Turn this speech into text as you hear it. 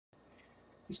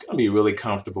he's going to be really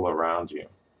comfortable around you.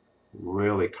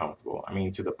 Really comfortable. I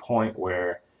mean, to the point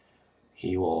where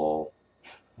he will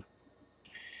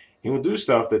he will do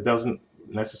stuff that doesn't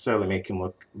necessarily make him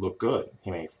look good.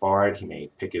 He may fart, he may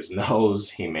pick his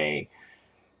nose, he may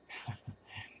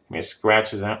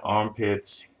scratch his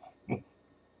armpits,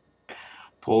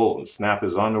 snap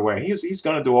his underwear. He's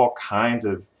going to do all kinds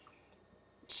of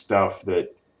stuff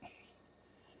that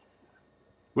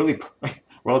really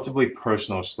relatively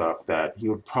personal stuff that he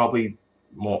would probably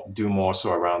do more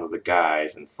so around the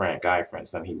guys and guy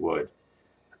friends than he would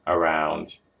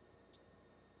around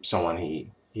someone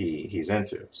he's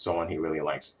into, someone he really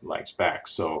likes back.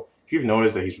 So if you've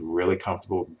noticed that he's really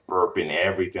comfortable burping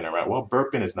everything around, well,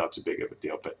 burping is not too big of a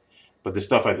deal, but the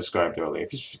stuff I described earlier,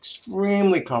 if he's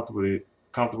extremely comfortable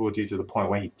with you to the point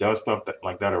where he does stuff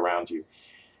like that around you,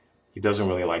 he doesn't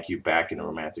really like you back in a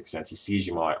romantic sense. He sees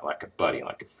you more like a buddy,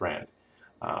 like a friend.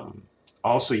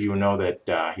 Also, you know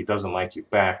that he doesn't like you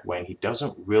back when he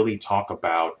doesn't really talk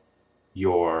about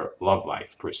your love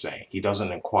life per se. He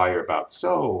doesn't inquire about,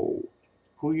 so,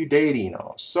 who you dating,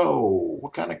 or so,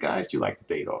 what kind of guys do you like to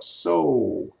date, or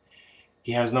so.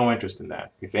 He has no interest in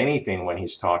that. If anything, when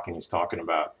he's talking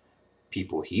about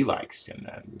people he likes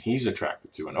and he's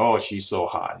attracted to, and oh, she's so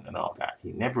hot and all that.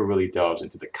 He never really delves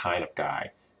into the kind of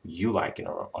guy you like in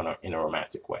a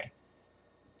romantic way.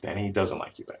 Then he doesn't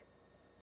like you back.